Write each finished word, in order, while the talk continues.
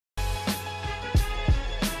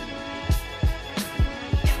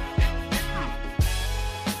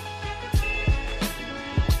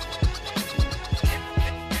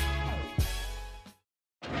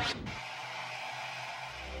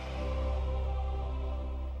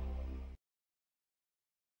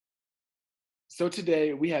So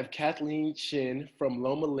today we have Kathleen Shen from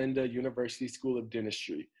Loma Linda University School of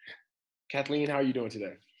Dentistry. Kathleen, how are you doing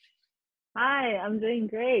today? Hi, I'm doing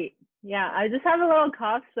great. Yeah, I just have a little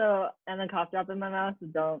cough, and a cough drop in my mouth, so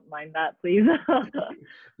don't mind that, please.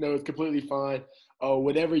 No, it's completely fine.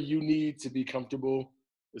 Whatever you need to be comfortable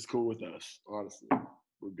is cool with us, honestly.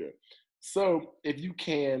 We're good. So if you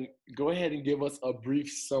can, go ahead and give us a brief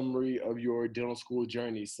summary of your dental school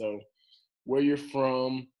journey. So where you're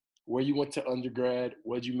from, where you went to undergrad,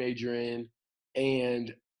 what you major in,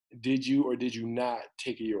 and did you or did you not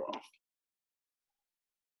take a year off?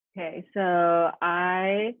 Okay, so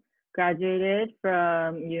I graduated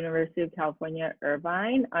from University of California,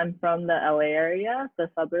 Irvine. I'm from the LA area, the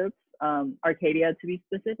suburbs, Arcadia to be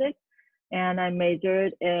specific. And I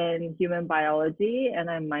majored in human biology and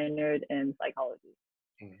I minored in psychology.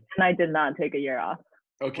 Mhm. And I did not take a year off.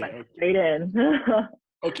 Went Okay. straight in.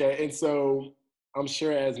 Okay, and so I'm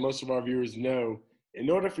sure as most of our viewers know, in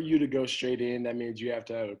order for you to go straight in, that means you have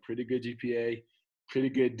to have a pretty good GPA, pretty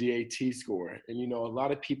good DAT score. And a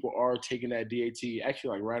lot of people are taking that DAT actually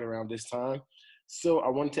like right around this time. So I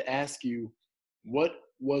wanted to ask you, what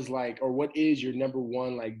was like, or what is your number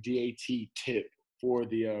one like DAT tip for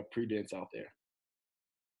the pre-dents out there?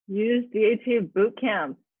 Use DAT Boot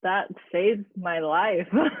Camp. That saved my life.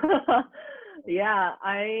 Yeah,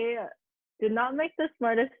 I did not make the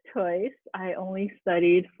smartest choice. I only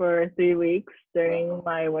studied for 3 weeks during Wow.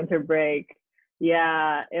 my winter break.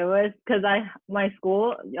 Yeah, it was because my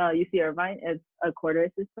school, UC Irvine, it's a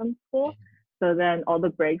quarter system school. So then all the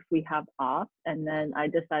breaks we have off, and then I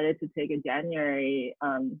decided to take a January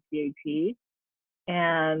DAT.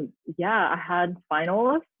 And yeah, I had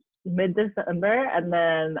finals mid-December, and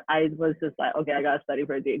then I was just like, okay, I gotta study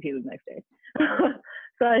for a DAT the next day.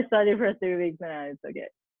 So I studied for 3 weeks and I took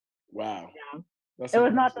it. Wow. Yeah, That's it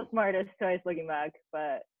was not the impressive. smartest choice looking back,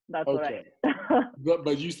 but that's what I Okay. did.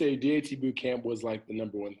 But you say DAT boot camp was like the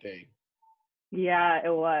number one thing. Yeah,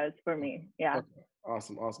 it was for me. Yeah. Okay.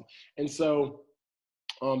 Awesome. Awesome. And so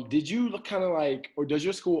did you kind of like, or does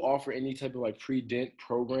your school offer any type of like pre-dent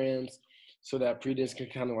programs so that pre-dents can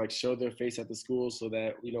kind of like show their face at the school so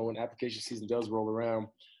that, when application season does roll around,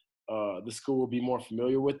 the school will be more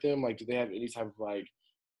familiar with them? Like, do they have any type of like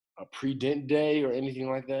a pre-dent day or anything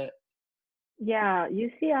like that? Yeah,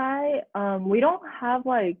 UCI, we don't have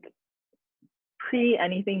like pre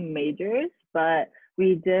anything majors, but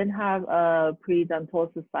we did have a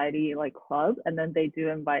pre-dental society like club, and then they do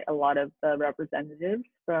invite a lot of the representatives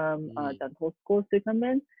from Mm. dental schools to come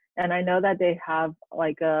in. And I know that they have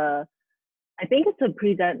like I think it's a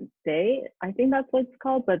pre-dent day. I think that's what it's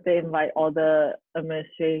called, but they invite all the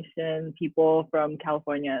administration people from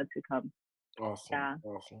California to come. Awesome. Yeah.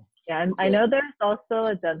 Awesome. Yeah. And I Okay. know there's also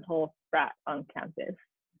a dental frat on campus,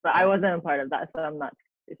 but I Oh, wasn't a part of that, so I'm not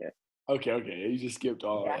too sure. okay. Okay. You just skipped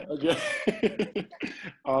all of Yeah. that. Okay.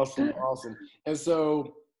 Awesome. Awesome. And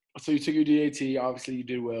so you took your DAT. Obviously, you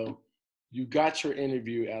did well. You got your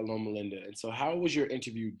interview at Loma Linda. And so, how was your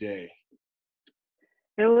interview day?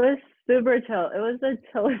 It was super chill. It was the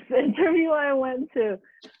chillest interview I went to.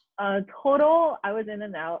 Total, I was in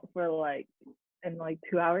and out for in like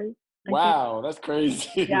 2 hours, I think. Wow, that's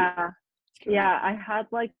crazy. Yeah. That's crazy. Yeah, I had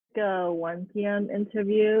like a 1 p.m.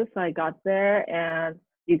 interview. So I got there and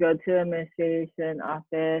you go to administration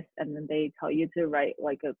office and then they tell you to write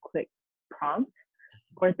like a quick prompt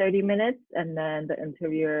for 30 minutes. And then the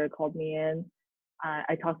interviewer called me in.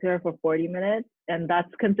 I talked to her for 40 minutes and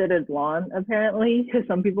that's considered long apparently because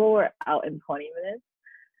some people were out in 20 minutes.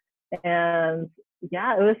 And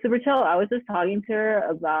yeah, it was super chill. I was just talking to her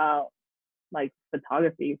about like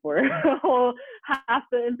photography for a whole half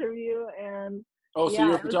the interview, and Oh, so you're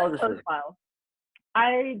yeah, a it was like so photographer. fun.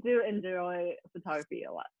 I do enjoy photography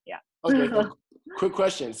a lot. Yeah. Okay, so quick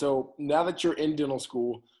question. So now that you're in dental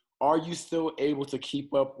school, are you still able to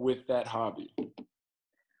keep up with that hobby?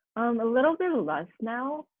 A little bit less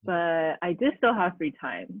now, but I do still have free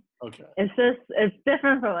time. Okay. It's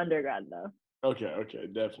different from undergrad though. Okay. Okay.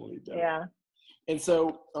 Definitely. Definitely. Yeah. And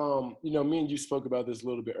so, me and you spoke about this a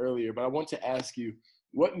little bit earlier, but I want to ask you,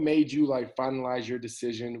 what made you like finalize your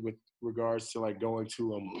decision with regards to like going to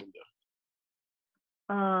Loma Linda?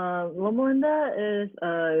 Loma Linda is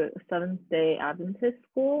a Seventh-day Adventist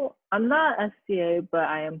school. I'm not SCA, but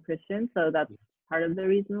I am Christian, so that's part of the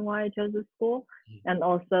reason why I chose the school. And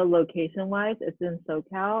also location-wise, it's in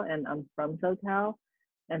SoCal, and I'm from SoCal.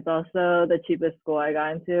 And it's also the cheapest school I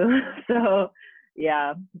got into. So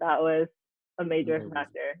yeah, that was a major Mhm.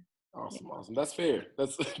 factor. Awesome, awesome. That's fair.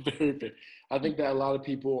 That's very fair. I think that a lot of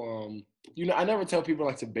people, I never tell people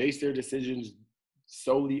like to base their decisions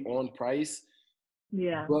solely on price.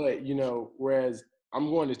 Yeah. But whereas I'm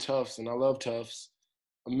going to Tufts, and I love Tufts,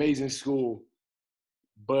 amazing school,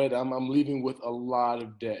 but I'm leaving with a lot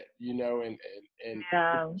of debt, you know, and it's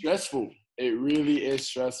Yeah. stressful. It really is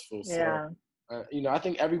stressful. So, Yeah. you know, I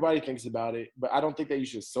think everybody thinks about it, but I don't think that you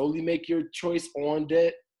should solely make your choice on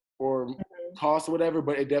debt or cost or whatever,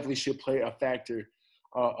 but it definitely should play a factor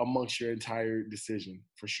amongst your entire decision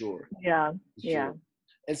for sure. Yeah. For Yeah. sure.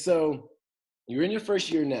 And so you're in your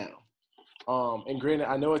first year now. And granted,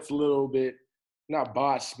 I know it's a little bit not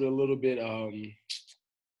botched, but a little bit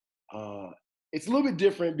it's a little bit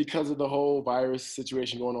different because of the whole virus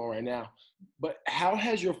situation going on right now. But how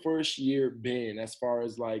has your first year been as far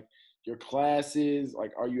as like your classes?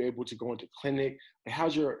 Like, are you able to go into clinic?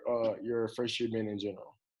 How's your first year been in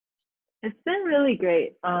general? It's been really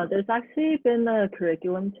great. There's actually been a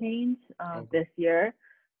curriculum change Okay. this year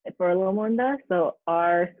for Loma Linda, so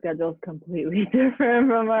our schedule's completely different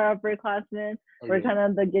from our upperclassmen. We're Okay. kind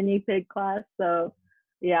of the guinea pig class, so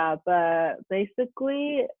yeah. But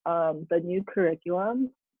basically, the new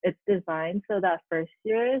curriculum, it's designed so that first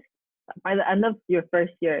years, by the end of your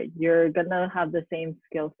first year, you're gonna have the same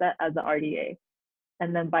skill set as the RDA,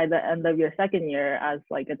 and then by the end of your second year, as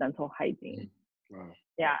like a dental hygiene. Wow.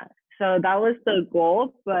 Yeah. So that was the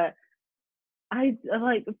goal, but I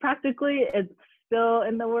like practically it's still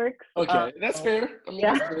in the works. Okay, that's fair. I mean,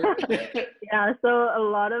 Yeah. that's fair. Yeah. So a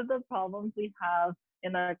lot of the problems we have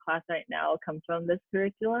in our class right now comes from this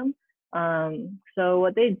curriculum. So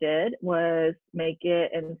what they did was make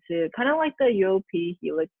it into kind of like the UOP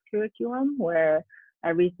Helix curriculum where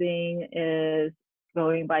everything is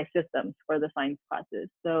going by systems for the science classes.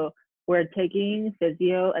 So we're taking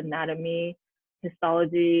physio, anatomy,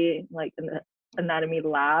 histology, like an anatomy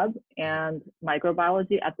lab, and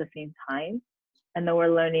microbiology at the same time. And then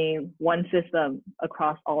we're learning one system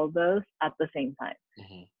across all of those at the same time.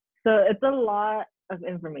 Mhm. So it's a lot of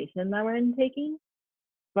information that we're taking,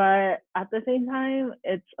 but at the same time,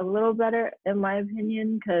 it's a little better in my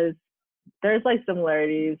opinion because there's like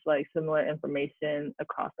similarities, like similar information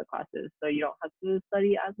across the classes, so you don't have to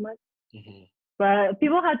study as much. Mhm. But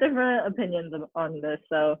people have different opinions on this,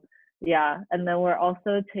 so yeah. And then we're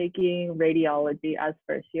also taking radiology as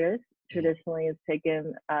first years. Traditionally, it's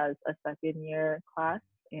taken as a second year class,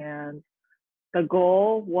 and the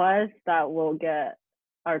goal was that we'll get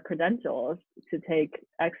our credentials to take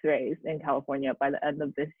x-rays in California by the end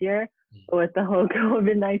of this year. But with the whole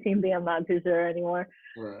COVID-19 thing, I'm not too sure anymore.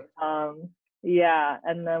 Right. Yeah,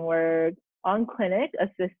 and then we're on clinic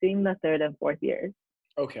assisting the third and fourth years.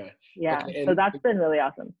 Okay. Yeah, Okay. so that's been really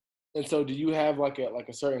awesome. And so do you have like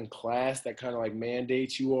a certain class that kind of like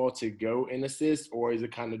mandates you all to go and assist, or is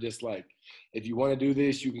it kind of just like if you want to do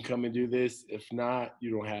this, you can come and do this. If not,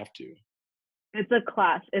 you don't have to. It's a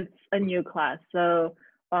class. It's a new class. So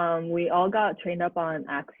we all got trained up on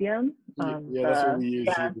Axiom. Yeah, that's what we use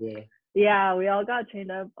Yeah, here. yeah, we all got trained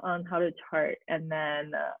up on how to chart, and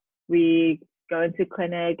then we go into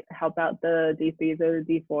clinic, help out the D3s or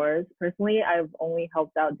D4s. Personally, I've only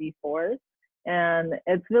helped out D4s, and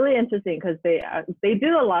it's really interesting because they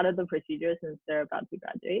do a lot of the procedures since they're about to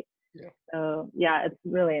graduate. Yeah. So yeah, it's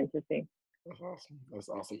really interesting. That's awesome. That's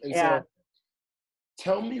awesome. And Yeah. so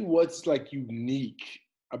tell me what's like unique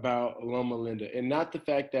about Loma Linda, and not the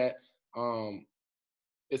fact that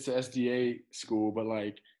it's an SDA school, but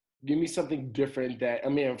like give me something different that I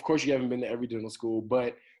mean, of course you haven't been to every dental school,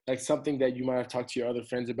 but like something that you might have talked to your other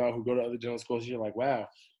friends about who go to other dental schools. You're like, wow,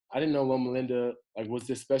 I didn't know Loma Linda like was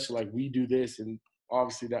this special. Like we do this, and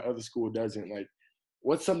obviously that other school doesn't. Like,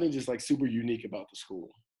 what's something just like super unique about the school?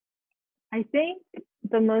 I think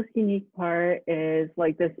the most unique part is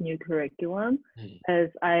like this new curriculum, Mhm. as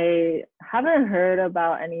I haven't heard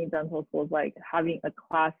about any dental schools like having a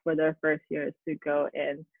class for their first years to go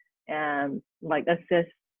in and like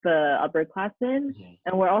assist the upperclassmen. Mhm.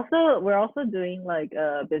 And we're also doing like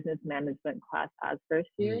a business management class as first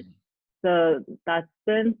years. Mhm. So that's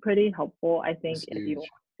been pretty helpful, I think, That's if you huge.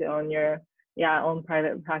 want to own your own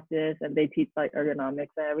private practice, and they teach like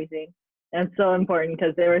ergonomics and everything. And it's so important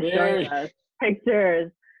because they were showing Very. us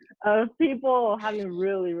pictures of people having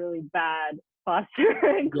really, really bad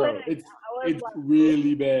posture in Yo, clinic. I was it's like,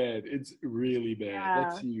 really bad. It's really bad.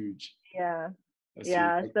 That's yeah, huge. yeah, That's huge.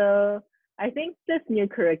 yeah. Like, So I think this new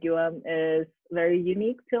curriculum is very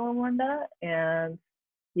unique to Loma, and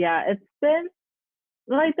yeah, it's been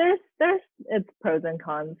like there's its pros and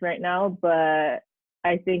cons right now, but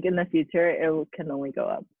I think in the future it can only go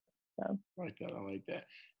up. So I like that. I like that.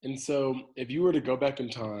 And so, if you were to go back in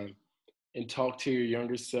time and talk to your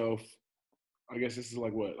younger self, I guess this is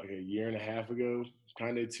like what, like a year and a half ago,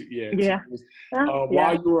 kind of two, yeah, two yeah, years. yeah.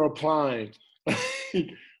 While you were applying,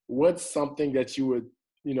 what's something that you would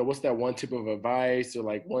what's that one tip of advice or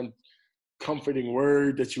like one comforting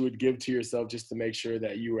word that you would give to yourself just to make sure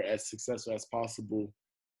that you were as successful as possible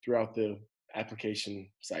throughout the application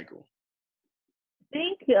cycle? I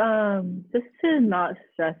think just to not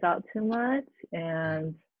stress out too much,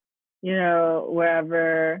 and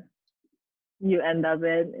wherever you end up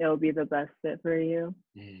in, it'll be the best fit for you.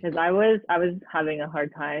 Because I was having a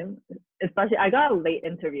hard time, especially I got late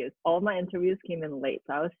interviews. All of my interviews came in late,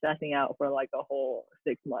 so I was stressing out for like a whole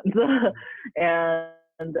 6 months.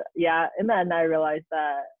 And yeah, in the end, I realized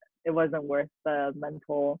that it wasn't worth the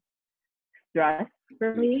mental stress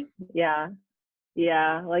for me. Yeah,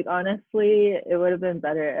 like honestly, it would have been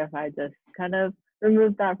better if I just kind of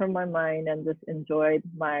removed that from my mind and just enjoyed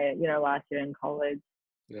my, last year in college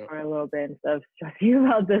for a little bit instead of stressing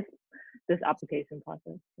about this application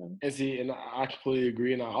process. So. And see, and I completely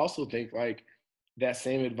agree. And I also think like that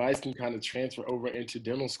same advice can kind of transfer over into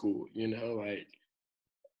dental school, like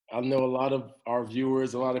I know a lot of our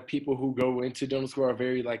viewers, a lot of people who go into dental school are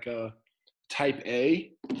very like a type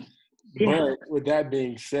A. Yeah. But with that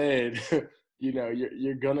being said,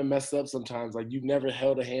 you're gonna mess up sometimes. Like you've never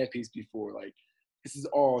held a handpiece before. Like this is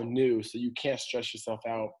all new, so you can't stress yourself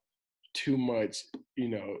out too much.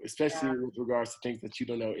 Especially with regards to things that you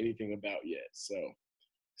don't know anything about yet. So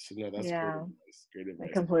no, that's great advice. Great advice.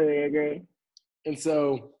 I completely agree. And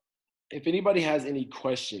so, if anybody has any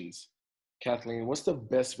questions, Kathleen, what's the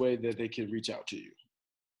best way that they can reach out to you?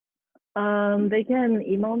 They can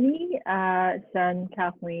email me at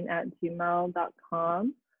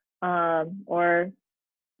shenkathleen@gmail.com, or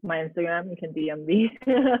my Instagram. You can DM me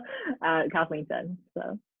at Kathleen Shen.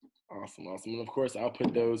 So. Awesome. And of course, I'll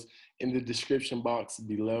put those in the description box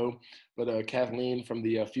below. But Kathleen, from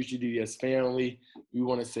the FutureDDS family, we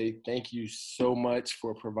want to say thank you so much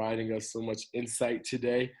for providing us so much insight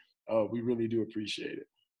today. We really do appreciate it.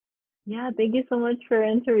 Yeah, thank you so much for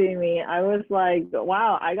interviewing me. I was like,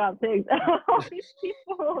 wow, I got picked. All these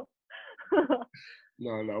people.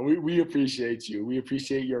 No, we appreciate you. We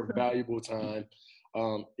appreciate your valuable time,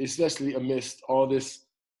 especially amidst all this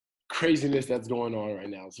craziness that's going on right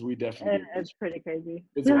now. So we definitely. It's pretty crazy.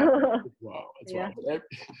 It's wild. It's wild. But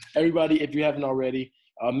everybody, if you haven't already,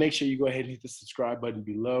 make sure you go ahead and hit the subscribe button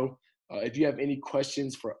below. If you have any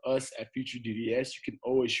questions for us at FutureDDS, you can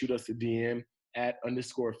always shoot us a DM at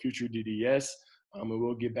 _FutureDDS, and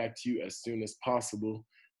we'll get back to you as soon as possible.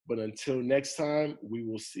 But until next time, we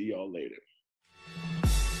will see y'all later.